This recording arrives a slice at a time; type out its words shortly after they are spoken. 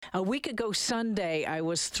A week ago Sunday, I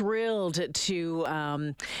was thrilled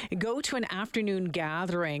to go to an afternoon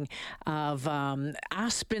gathering of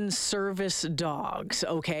Aspen Service Dogs.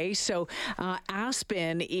 Okay, so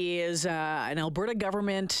Aspen is an Alberta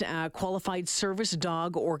government qualified service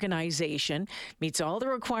dog organization, meets all the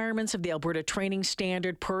requirements of the Alberta Training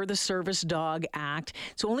Standard per the Service Dog Act.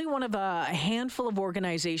 It's only one of a handful of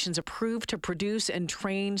organizations approved to produce and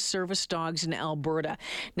train service dogs in Alberta.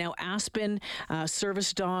 Now, Aspen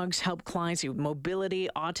Service Dogs help clients with mobility,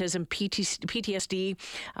 autism, PTSD,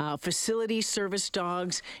 facility service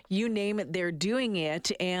dogs, you name it, they're doing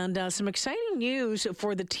it. And some exciting news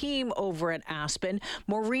for the team over at Aspen.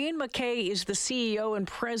 Maureen McKay is the CEO and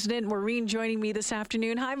president. Maureen joining me this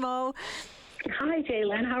afternoon. Hi, Mo. Hi,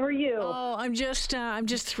 Jalen. How are you? Oh, I'm just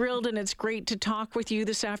thrilled, and it's great to talk with you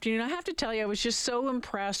this afternoon. I have to tell you, I was just so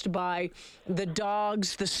impressed by the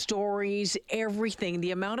dogs, the stories, everything,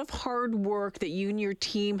 the amount of hard work that you and your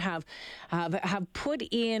team have put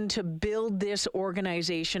in to build this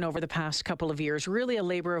organization over the past couple of years. Really a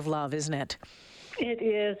labor of love, isn't it? It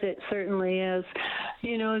is. It certainly is.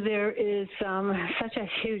 You know, there is such a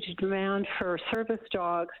huge demand for service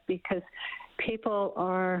dogs because people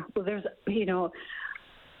are, well, there's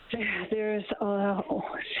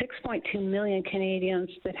 6.2 million Canadians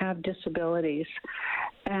that have disabilities.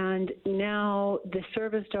 And now the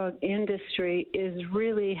service dog industry is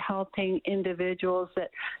really helping individuals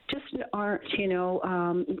that just aren't,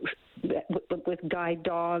 with guide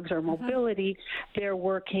dogs or mobility. They're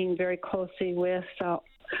working very closely with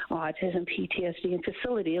autism, PTSD, and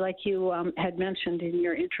facility, like you had mentioned in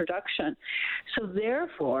your introduction. So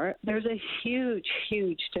therefore, there's a huge,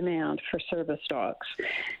 huge demand for service dogs.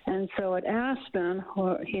 And so at Aspen,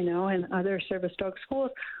 and other service dog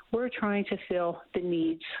schools, we're trying to fill the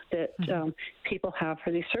needs that people have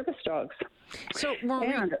for these service dogs. So,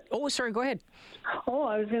 Maureen, sorry, go ahead. Oh,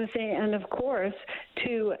 I was going to say, and of course,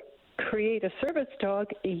 to create a service dog,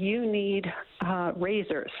 you need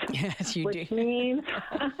razors. Yes, you do. Which means,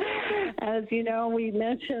 as you know, we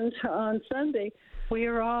mentioned on Sunday, we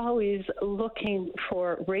are always looking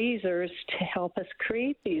for razors to help us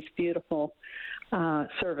create these beautiful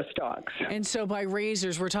service dogs. And so by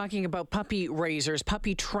razors, we're talking about puppy raisers,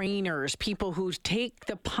 puppy trainers, people who take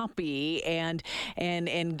the puppy and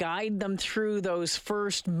guide them through those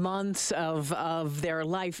first months of their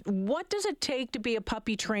life. What does it take to be a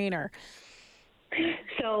puppy trainer?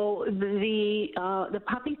 So the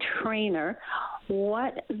puppy trainer,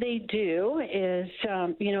 what they do is,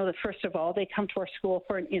 first of all, they come to our school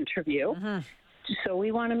for an interview. Mm-hmm. So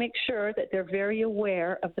we want to make sure that they're very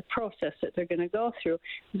aware of the process that they're going to go through,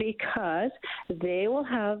 because they will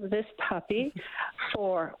have this puppy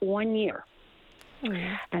for 1 year.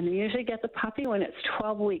 Mm-hmm. And they usually get the puppy when it's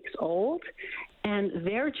 12 weeks old. And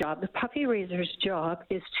their job, the puppy raiser's job,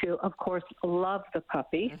 is to, of course, love the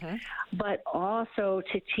puppy, mm-hmm. but also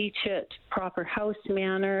to teach it proper house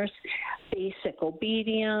manners, basic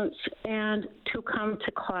obedience, and to come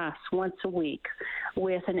to class once a week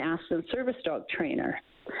with an Aspen service dog trainer.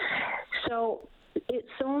 So it's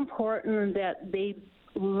so important that they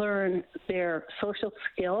learn their social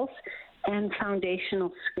skills and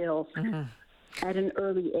foundational skills. Mm-hmm. At an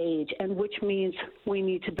early age, and which means we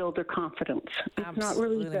need to build their confidence. It's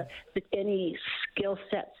Absolutely. Not really any skill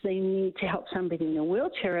sets they need to help somebody in a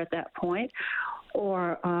wheelchair at that point,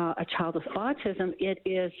 or a child with autism. It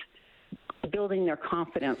is building their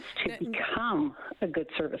confidence to become a good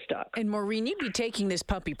service dog. And Maureen, you'd be taking this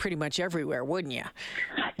puppy pretty much everywhere, wouldn't you?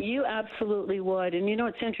 You absolutely would. And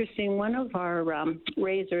it's interesting, one of our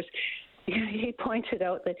raisers, he pointed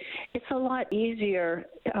out that it's a lot easier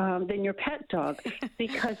than your pet dog,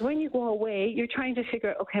 because when you go away, you're trying to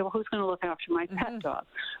figure out, okay, well, who's going to look after my mm-hmm. pet dog?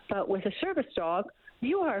 But with a service dog,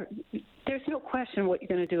 there's no question what you're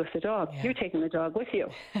going to do with the dog. Yeah. You're taking the dog with you.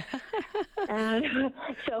 And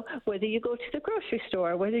so whether you go to the grocery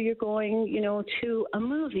store, whether you're going, to a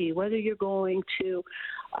movie, whether you're going to,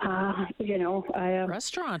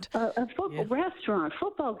 restaurant, restaurant,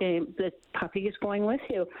 football game, the puppy is going with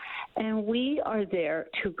you. And we are there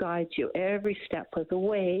to guide you every step of the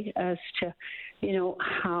way as to,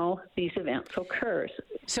 how these events occur.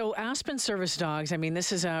 So Aspen Service Dogs, I mean,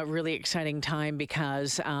 this is a really exciting time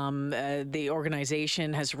because the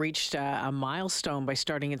organization has reached a milestone by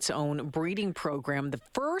starting its own breeding program. The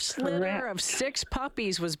first litter of 6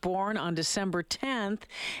 puppies was born on December 10th,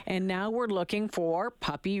 and now we're looking for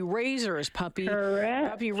puppy raisers, puppy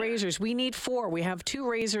raisers. We need 4. We have 2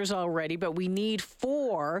 raisers already, but we need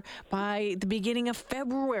 4 by the beginning of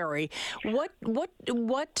February. What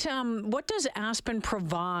does Aspen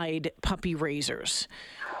provide puppy raisers?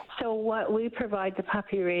 So what we provide the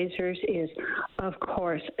puppy raisers is, of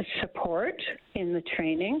course, support in the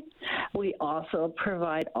training. We also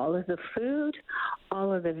provide all of the food,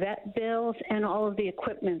 all of the vet bills, and all of the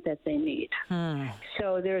equipment that they need.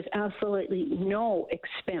 So there's absolutely no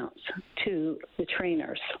expense to the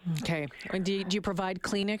trainers. Okay. And do you provide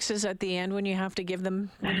Kleenexes at the end when you have to give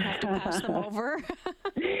them, when you have to pass them over?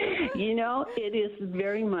 You know, it is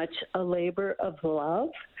very much a labor of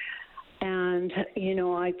love. And, you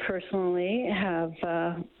know, I personally have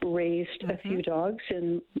raised a few dogs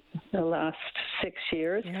in the last 6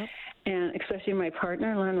 years. Yep. And especially my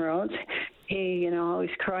partner, Len Rhodes, he, you know,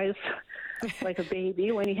 always cries like a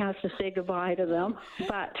baby when he has to say goodbye to them.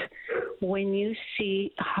 But when you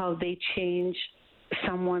see how they change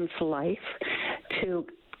someone's life to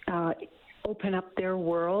open up their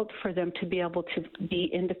world for them to be able to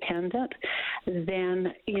be independent,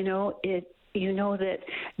 then, you know, you know that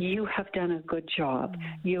you have done a good job.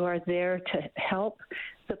 You are there to help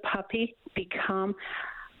the puppy become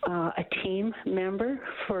a team member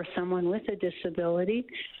for someone with a disability.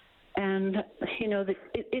 And, you know,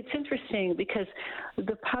 it's interesting because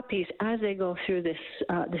the puppies, as they go through this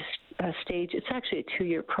stage, it's actually a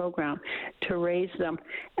 2-year program to raise them.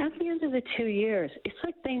 At the end of the 2 years, it's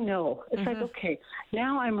like they know. It's like, okay,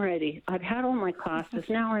 now I'm ready. I've had all my classes.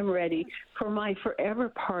 Now I'm ready for my forever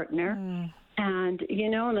partner. And, you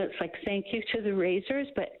know, and it's like, thank you to the raisers,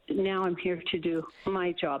 but now I'm here to do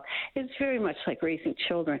my job. It's very much like raising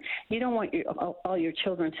children. You don't want all your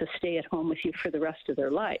children to stay at home with you for the rest of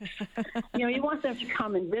their life. You know, you want them to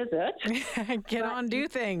come and visit. Get on, do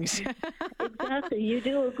things. Exactly. You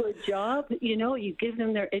do a good job. You know, you give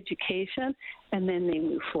them their education, and then they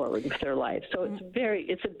move forward with their life. So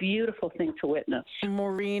it's a beautiful thing to witness.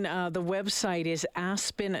 Maureen, the website is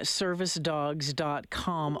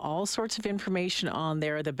aspenservicedogs.com. All sorts of information on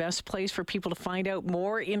there. The best place for people to find out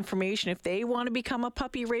more information if they want to become a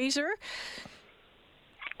puppy raiser.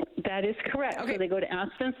 That is correct. Okay. So they go to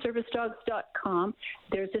aspenservicedogs.com.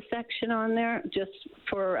 There's a section on there just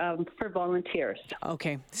for volunteers.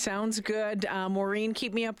 Okay, sounds good. Maureen,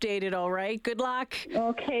 keep me updated, all right? Good luck.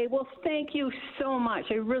 Okay, well, thank you so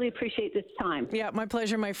much. I really appreciate this time. Yeah, my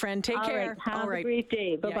pleasure, my friend. Take care. Have a great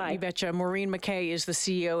day. Bye-bye. Yeah, you betcha. Maureen McKay is the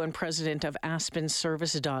CEO and president of Aspen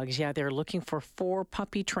Service Dogs. Yeah, they're looking for 4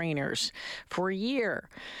 puppy trainers for a year.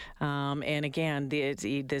 And again,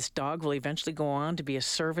 this dog will eventually go on to be a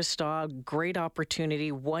service dog. Great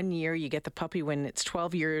opportunity. 1 year, you get the puppy when it's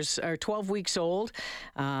 12 weeks old.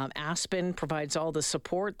 Aspen provides all the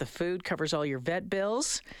support, the food, covers all your vet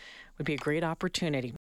bills. Would be a great opportunity.